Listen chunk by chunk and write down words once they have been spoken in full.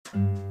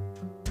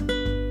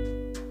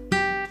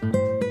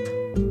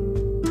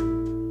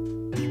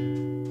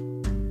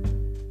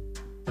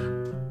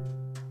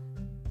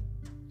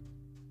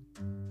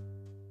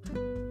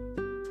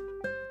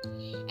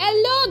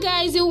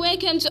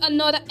welcome to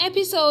another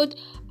episode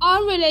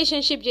on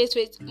Relationship Gist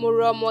with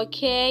Muromo.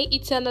 Okay,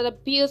 it's another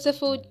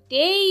beautiful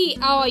day.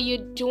 How are you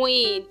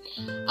doing?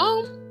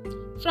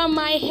 From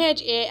my head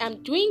here,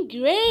 I'm doing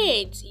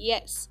great.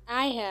 Yes,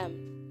 I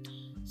am.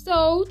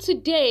 So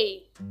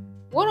today,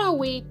 what are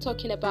we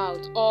talking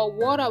about, or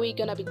what are we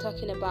gonna be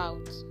talking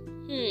about?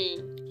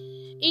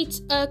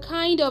 It's a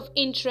kind of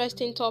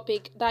interesting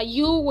topic that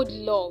you would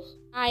love.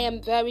 I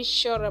am very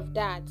sure of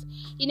that.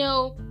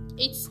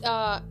 It's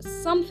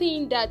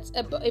something that's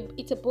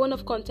it's a bone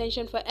of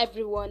contention for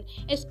everyone,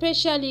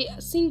 especially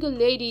single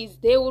ladies.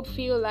 They would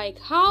feel like,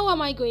 how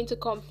am I going to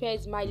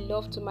confess my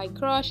love to my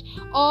crush,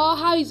 or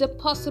how is it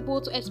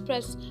possible to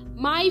express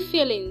my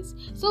feelings?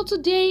 So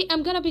today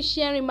I'm gonna be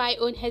sharing my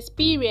own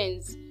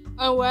experience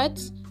on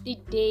what the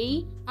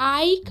day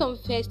I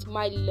confessed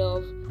my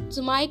love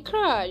to my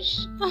crush.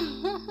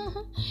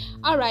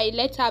 Alright,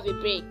 let's have a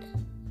break.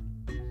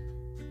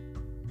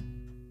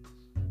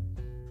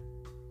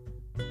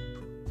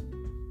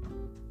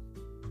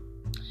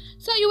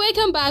 So you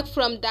welcome back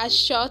from that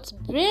short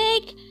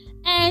break,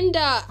 and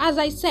as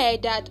I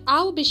said that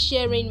I'll be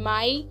sharing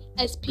my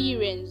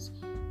experience,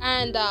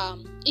 and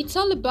it's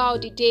all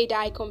about the day that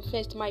I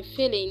confessed my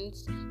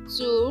feelings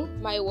to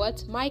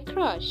my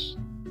crush.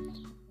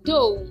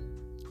 Though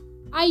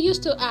I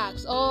used to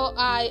ask, or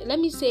let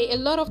me say a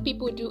lot of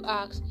people do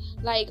ask,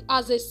 like,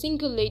 as a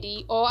single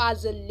lady or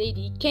as a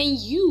lady, can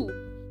you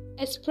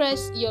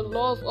express your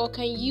love, or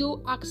can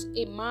you ask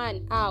a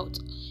man out?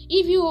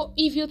 If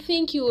you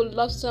think you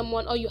love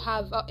someone, or you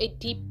have a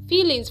deep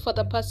feelings for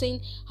the person,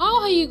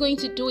 how are you going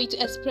to do it,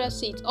 to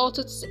express it? Or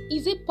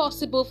is it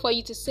possible for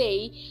you to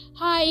say,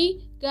 hi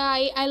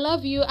guy, I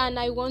love you and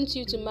I want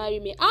you to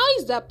marry me? How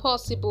is that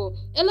possible?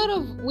 A lot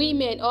of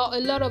women or a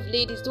lot of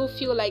ladies do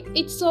feel like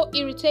it's so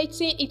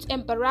irritating, it's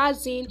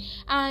embarrassing,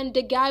 and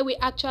the guy will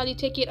actually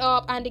take it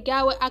up, and the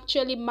guy will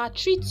actually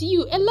maltreat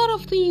you. A lot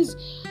of things,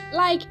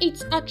 like,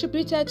 it's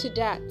attributed to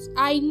that.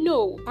 I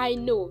know,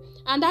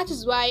 and that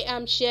is why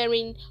I'm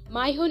sharing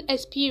my own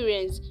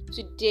experience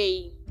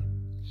today.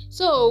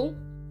 So,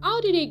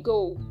 how did it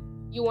go?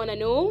 You wanna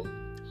know?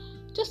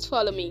 Just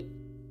follow me.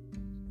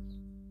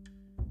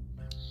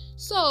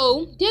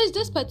 So, there's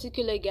this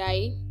particular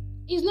guy.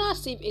 It's not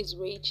as if he's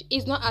rich.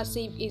 It's not as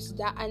if he's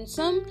that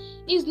handsome.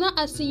 It's not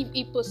as if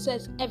he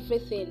possesses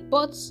everything.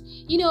 But,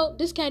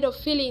 this kind of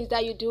feelings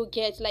that you do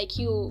get, like,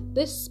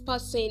 this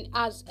person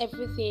has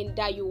everything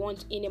that you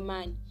want in a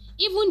man.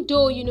 Even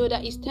though you know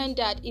that his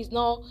standard is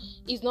not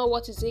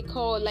what is it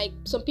called? Like,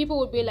 some people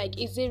would be like,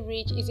 is he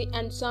rich? Is he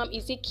handsome?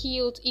 Is he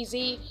cute? Is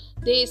he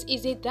this?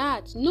 Is he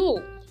that?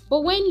 No.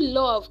 But when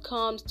love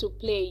comes to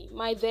play,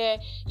 my dear,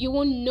 you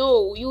won't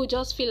know. You will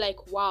just feel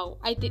like, wow,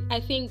 I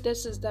think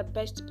this is the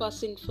best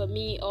person for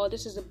me, or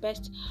this is the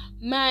best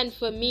man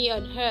for me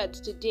on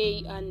earth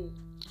today and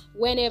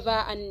whenever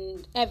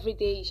and every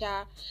day.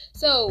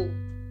 So,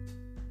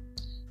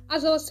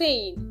 as I was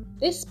saying,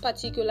 this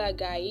particular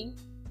guy,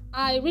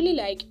 I really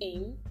like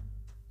him,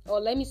 or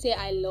let me say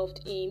I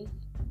loved him,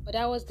 but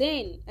I was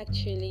then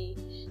actually.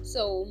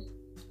 So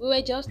we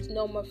were just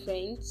normal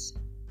friends.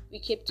 We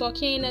kept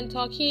talking, and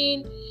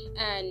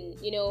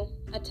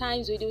at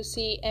times we do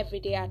see every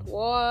day at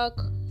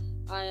work,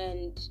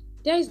 and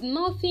there is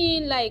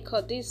nothing like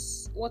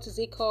this. What is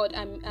it called?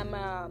 I'm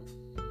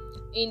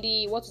in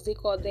the what is it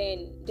called?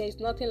 Then there's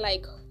nothing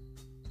like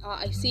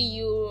I see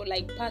you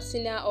like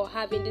personal or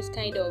having this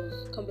kind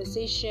of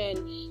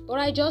conversation. But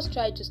I just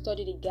tried to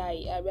study the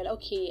guy. I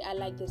realized, okay, I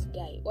like this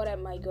guy. What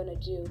am I gonna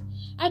do?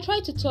 I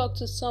tried to talk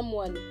to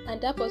someone, and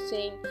that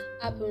person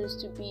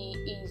happens to be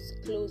his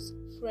close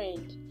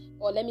friend,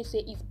 or let me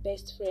say his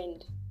best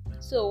friend.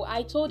 So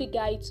I told the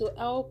guy to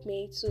help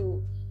me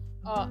to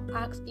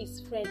ask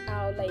his friend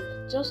out, like,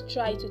 just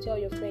try to tell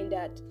your friend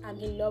that I'm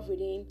in love with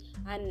him,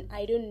 and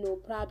I don't know,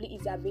 probably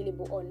he's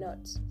available or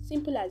not.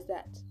 Simple as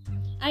that.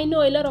 I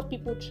know a lot of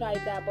people try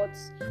that, but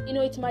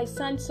it might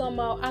sound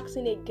somehow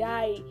asking a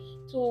guy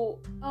to,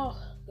 oh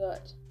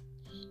God.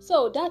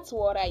 So that's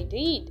what I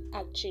did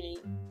actually.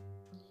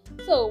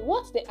 So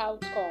what's the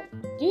outcome?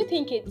 Do you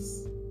think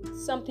it's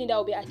something that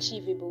will be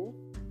achievable?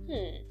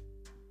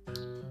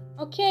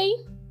 Okay.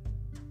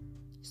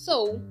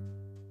 So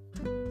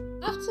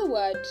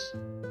afterward,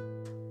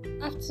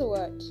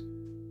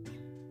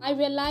 I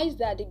realized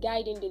that the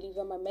guy didn't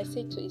deliver my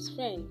message to his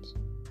friend.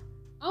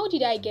 How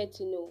did I get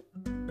to know?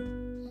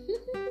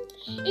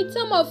 It's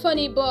somehow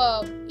funny,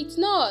 but it's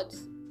not.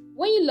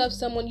 When you love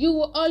someone, you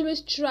will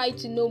always try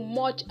to know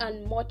much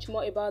and much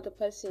more about the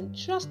person.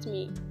 Trust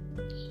me.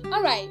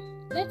 Alright,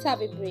 let's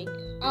have a break.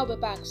 I'll be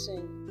back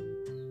soon.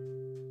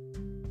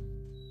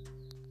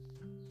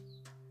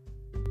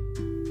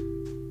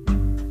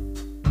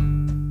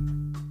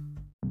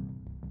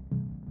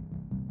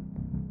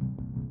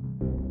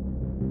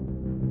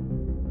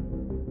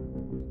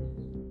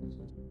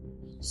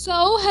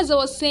 So, as I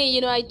was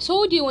saying, I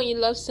told you when you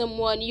love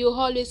someone, you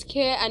always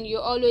care and you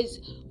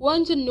always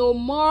want to know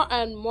more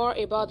and more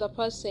about the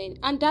person.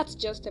 And that's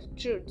just the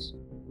truth.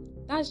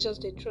 That's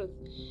just the truth.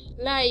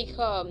 Like,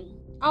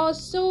 I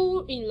was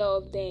so in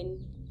love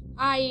then.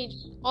 I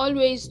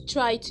always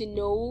try to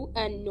know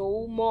and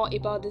know more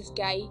about this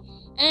guy.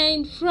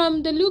 And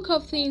from the look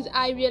of things,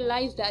 I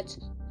realized that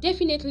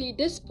definitely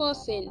this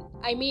person,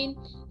 I mean,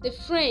 the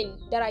friend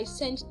that I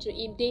sent to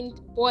him, didn't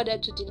bother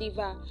to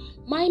deliver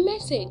my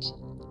message.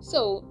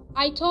 So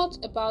I thought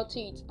about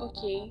it.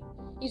 Okay,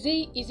 is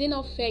it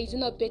not fair? Is it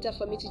not better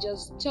for me to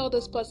just tell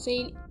this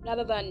person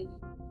rather than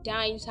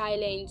die in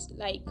silence?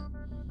 Like,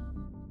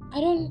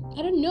 I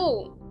don't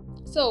know.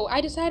 So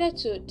I decided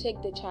to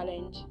take the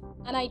challenge,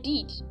 and I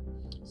did.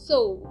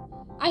 So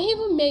I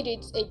even made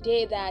it a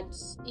day that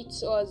it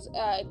was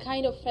a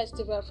kind of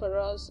festival for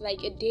us,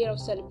 like a day of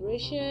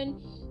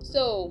celebration.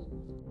 So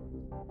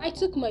I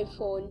took my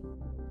phone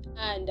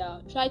and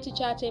tried to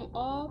chat him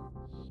up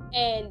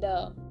and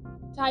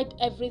type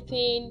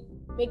everything,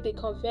 make the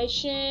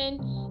confession,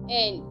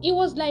 and it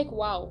was like,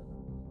 wow.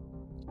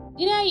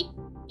 Did I?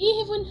 He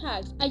even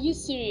asked, "Are you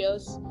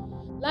serious?"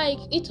 Like,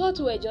 he thought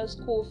we were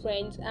just cool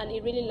friends, and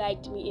he really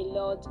liked me a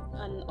lot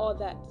and all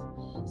that.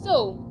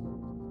 So,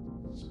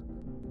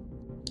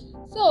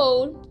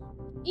 so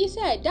he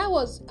said that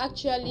was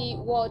actually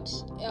what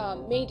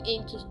made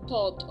him to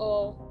thought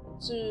or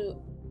to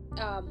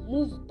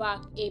move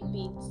back a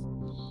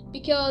bit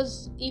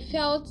because he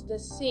felt the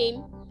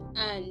same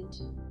and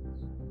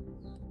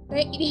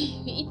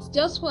it's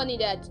just funny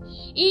that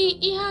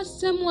he has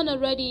someone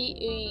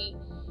already.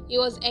 He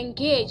was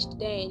engaged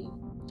then,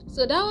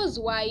 so that was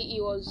why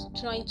he was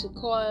trying to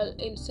call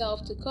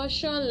himself to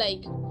caution.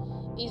 Like,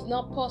 it's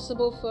not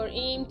possible for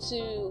him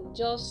to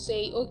just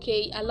say,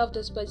 okay, I love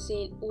this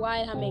person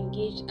while I'm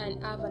engaged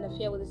and have an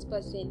affair with this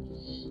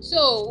person.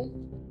 So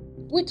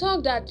we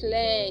talked at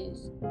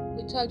length.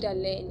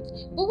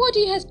 But what do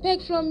you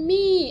expect from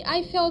me?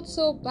 I felt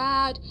so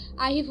bad.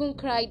 I even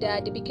cried,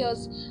 Dad,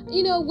 because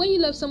when you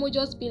love someone,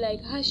 just be like,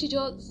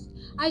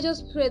 I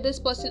just pray this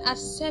person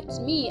accepts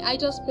me. I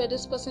just pray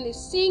this person is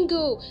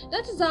single.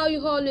 That is how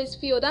you always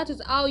feel. That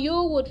is how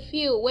you would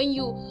feel when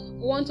you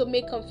want to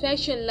make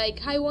confession. Like,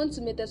 I want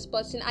to meet this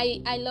person.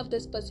 I love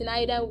this person.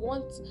 I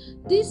want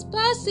this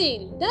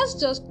person. That's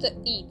just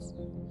it.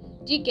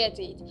 Do you get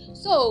it?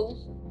 So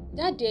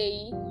that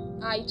day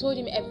I told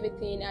him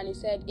everything, and he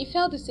said he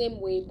felt the same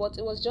way, but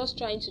he was just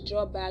trying to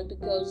draw back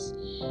because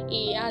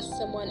he asked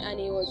someone and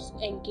he was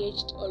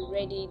engaged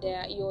already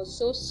there. He was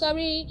so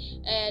sorry,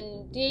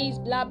 and this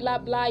blah blah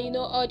blah,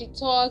 all the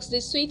talks, the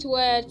sweet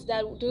words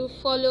that do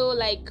follow,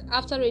 like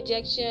after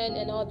rejection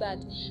and all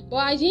that.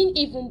 But I didn't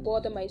even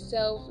bother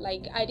myself.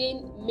 Like, I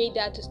didn't make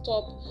that to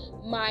stop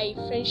my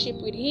friendship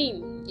with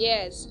him.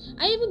 Yes,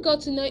 I even got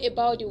to know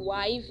about the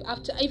wife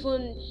after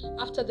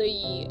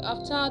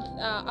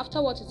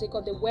what is it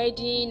called, the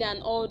wedding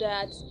and all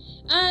that.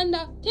 And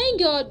thank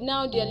God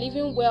now they're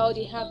living well.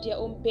 They have their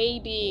own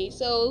baby.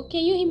 So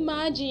can you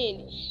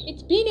imagine?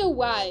 It's been a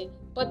while,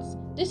 but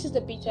this is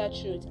the bitter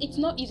truth. It's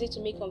not easy to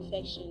make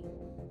confession.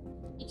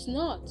 It's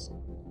not.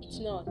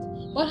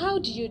 But how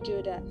do you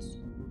do that?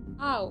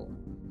 How?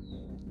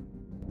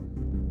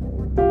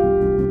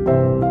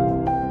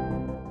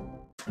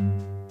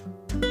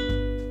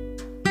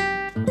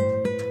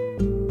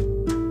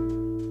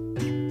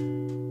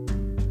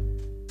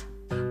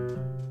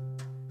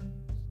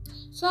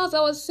 So as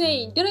I was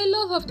saying, there are a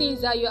lot of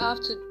things that you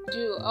have to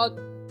do or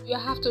you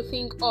have to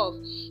think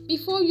of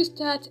before you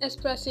start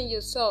expressing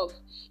yourself.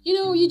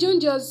 You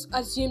don't just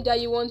assume that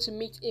you want to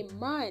meet a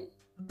man.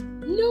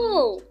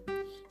 No.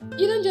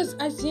 You don't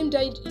just assume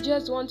that you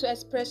just want to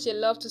express your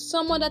love to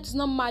someone that is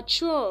not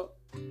mature.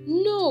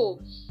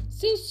 No.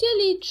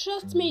 Sincerely,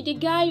 trust me, the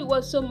guy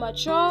was so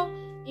mature.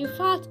 In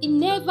fact, he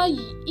never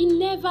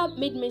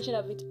made mention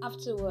of it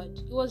afterward.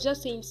 He was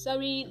just saying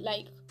sorry,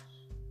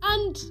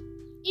 and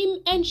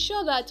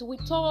ensure that we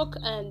talk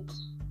and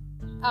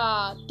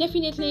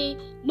definitely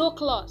no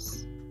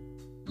clause.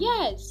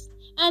 Yes,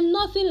 and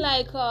nothing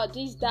like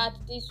this, that,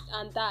 this,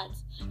 and that.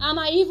 And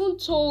I even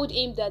told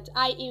him that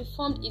I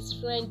informed his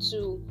friend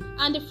too.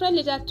 And the friend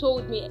later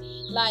told me,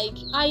 like,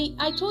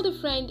 I told the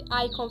friend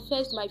I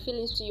confessed my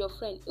feelings to your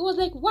friend. It was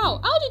like, wow,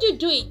 how did you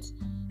do it?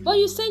 But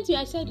you sent me.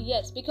 I said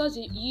yes, because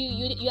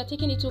you are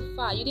taking it too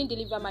far. You didn't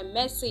deliver my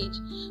message.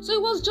 So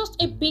it was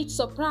just a bit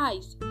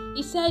surprised.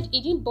 He said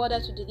he didn't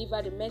bother to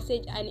deliver the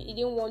message and he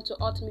didn't want to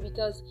hurt me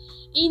because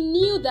he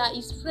knew that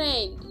his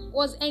friend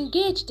was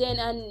engaged then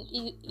and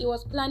he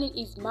was planning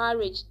his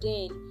marriage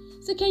then.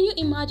 So can you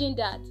imagine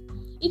that?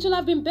 It would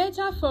have been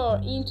better for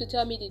him to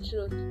tell me the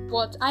truth,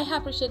 but I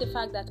appreciate the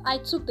fact that I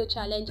took the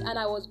challenge and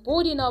I was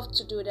bold enough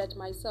to do that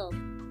myself.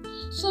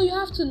 So you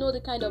have to know the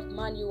kind of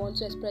man you want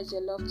to express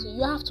your love to.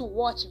 You have to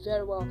watch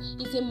very well.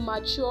 Is he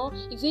mature?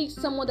 Is he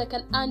someone that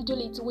can handle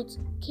it with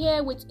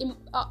care, with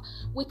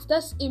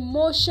this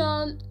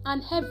emotion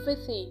and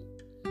everything?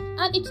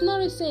 And it's not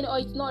a sin or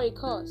it's not a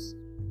cause.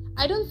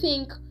 I don't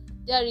think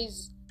there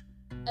is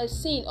a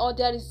sin or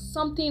there is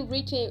something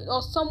written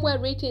or somewhere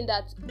written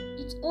that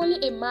it's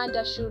only a man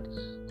that should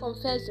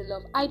confess the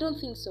love. I don't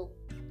think so.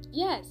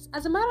 Yes,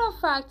 as a matter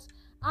of fact,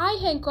 I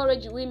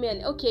encourage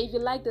women, okay, if you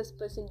like this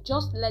person,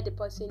 just let the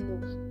person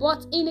know.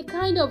 But in a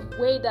kind of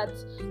way that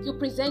you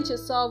present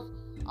yourself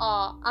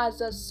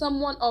as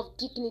someone of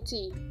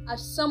dignity,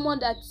 as someone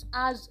that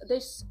has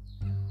this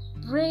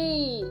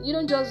brain. You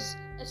don't just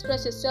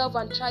express yourself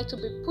and try to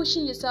be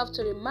pushing yourself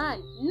to a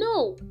man.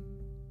 No.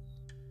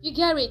 You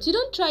get it? You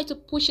don't try to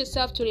push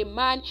yourself to a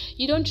man.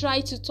 You don't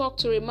try to talk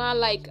to a man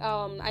like,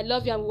 I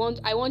love you and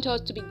I want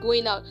us to be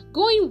going out.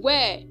 Going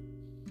where?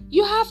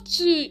 You have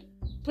to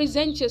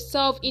present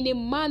yourself in a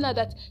manner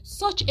that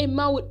such a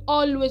man would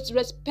always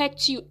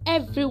respect you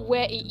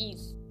everywhere he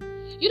is.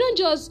 You don't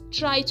just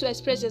try to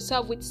express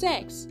yourself with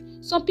sex.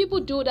 Some people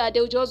do that.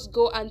 They'll just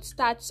go and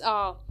start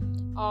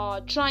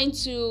trying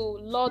to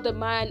lure the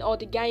man or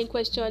the guy in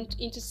question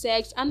into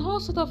sex and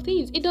all sorts of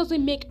things. It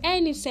doesn't make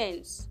any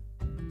sense.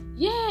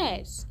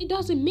 Yes, it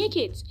doesn't make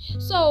it.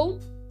 So,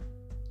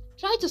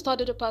 try to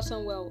study the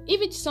person well.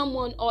 If it's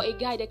someone or a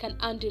guy that can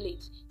handle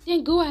it,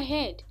 then go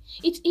ahead.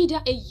 It's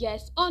either a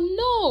yes or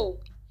no.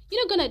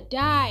 You're not gonna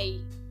die.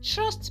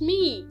 Trust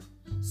me.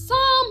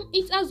 Some,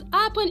 it has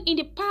happened in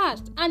the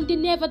past and they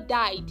never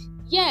died.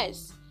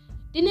 Yes,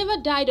 they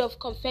never died of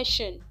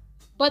confession.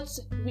 But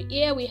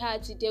here we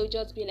had to, they'll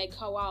just be like,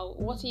 oh wow,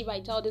 what if I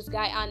tell this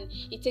guy and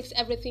it takes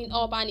everything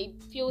up and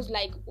it feels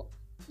like,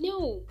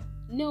 no.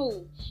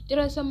 There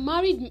are some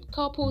married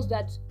couples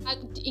that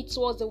it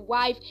was the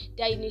wife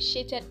that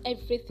initiated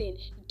everything.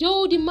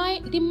 Though the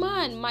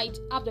man might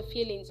have the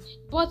feelings,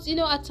 but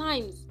at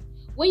times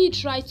when you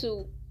try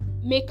to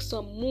make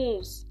some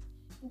moves,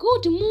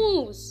 good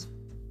moves.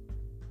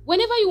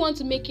 Whenever you want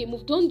to make a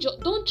move, don't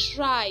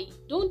try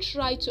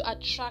to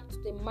attract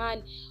the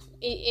man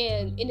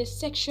in a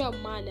sexual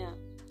manner.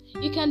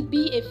 You can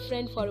be a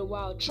friend for a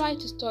while. Try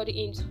to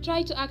study him.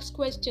 Try to ask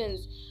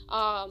questions.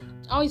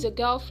 How is your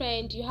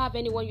girlfriend? Do you have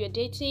anyone you're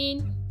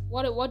dating?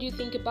 What do you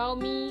think about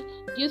me?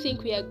 Do you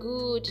think we are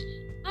good?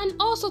 And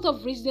all sorts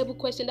of reasonable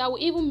questions that will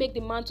even make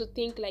the man to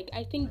think like,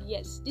 I think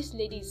yes, this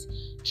lady is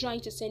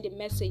trying to send a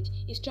message.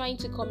 Is trying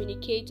to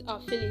communicate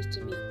our feelings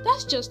to me.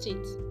 That's just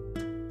it.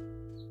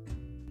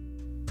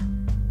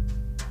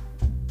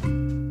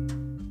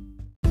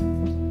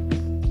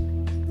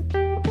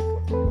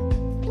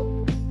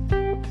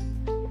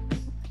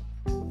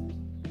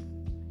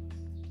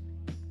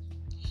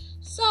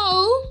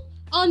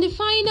 On the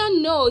final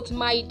note,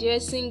 my dear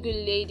single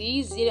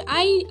ladies,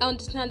 I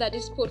understand that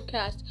this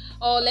podcast,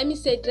 or let me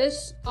say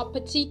this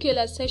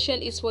particular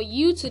session is for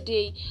you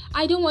today.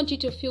 I don't want you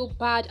to feel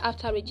bad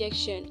after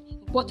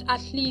rejection, but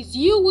at least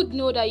you would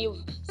know that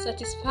you've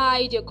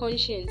satisfied your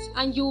conscience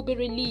and you'll be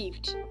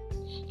relieved.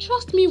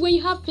 Trust me, when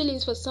you have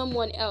feelings for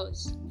someone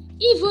else,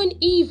 even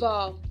if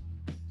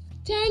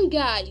 10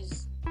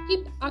 guys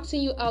keep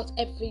asking you out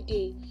every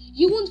day,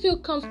 you won't feel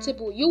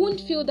comfortable. You won't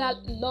feel that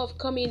love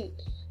coming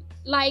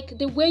like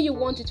the way you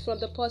want it from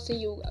the person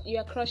you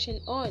are crushing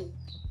on.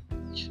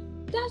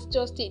 That's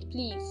just it.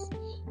 Please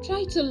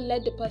try to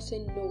let the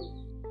person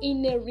know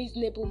in a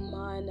reasonable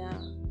manner,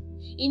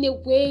 in a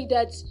way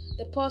that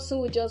the person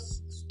will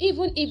just,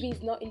 even if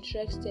he's not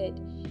interested,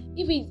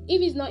 if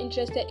he's not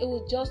interested, it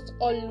will just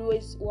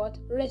always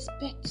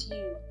respect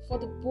you for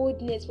the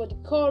boldness, for the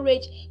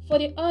courage, for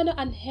the honor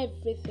and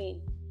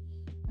everything.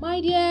 My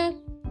dear,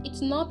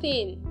 it's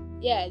nothing.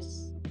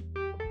 Yes.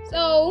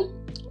 So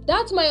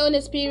that's my own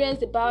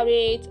experience about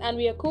it, and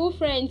we are cool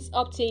friends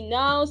up till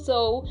now.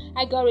 So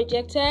I got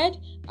rejected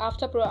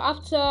after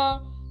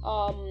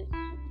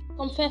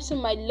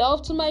confessing my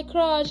love to my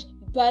crush,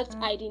 but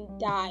I didn't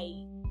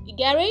die. You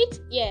get it?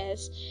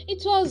 Yes.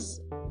 It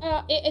was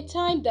a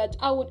time that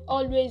I would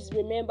always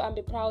remember and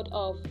be proud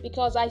of,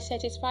 because I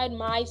satisfied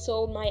my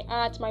soul, my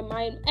heart, my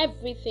mind,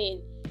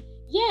 everything.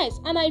 Yes,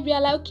 and I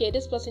realized, okay,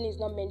 this person is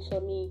not meant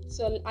for me.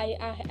 So I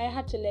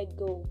had to let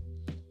go.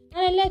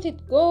 And I let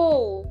it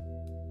go.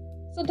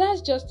 So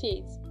that's just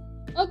it.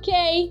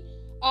 Okay.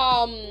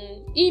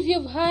 If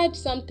you've heard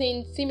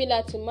something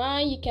similar to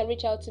mine, you can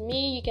reach out to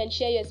me. You can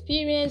share your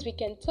experience. We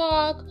can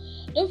talk.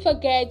 Don't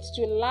forget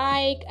to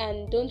like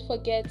and don't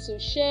forget to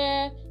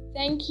share.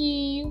 Thank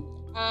you.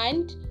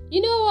 And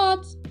you know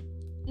what?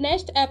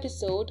 Next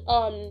episode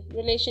on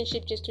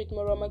Relationship Just with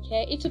Moroma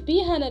Care, it will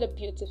be another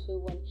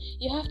beautiful one.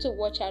 You have to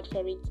watch out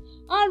for it.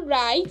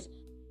 Alright.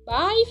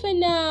 Bye for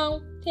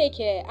now. Take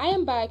care. I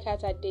am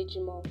Barakat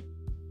Adejimo.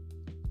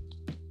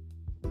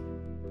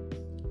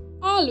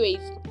 Always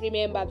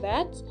remember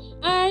that,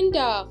 and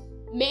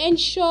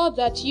ensure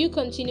that you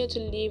continue to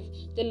live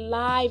the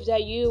life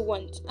that you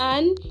want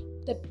and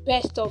the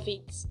best of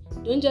it.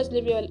 Don't just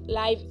live your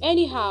life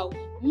anyhow.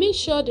 Make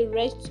sure the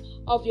rest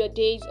of your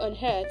days on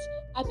earth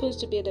happens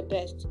to be the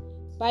best.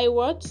 By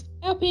what?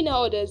 Helping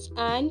others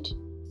and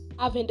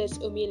having this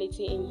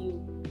humility in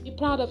you. Be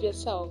proud of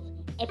yourself.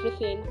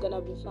 Everything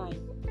gonna be fine.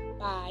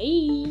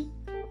 Bye.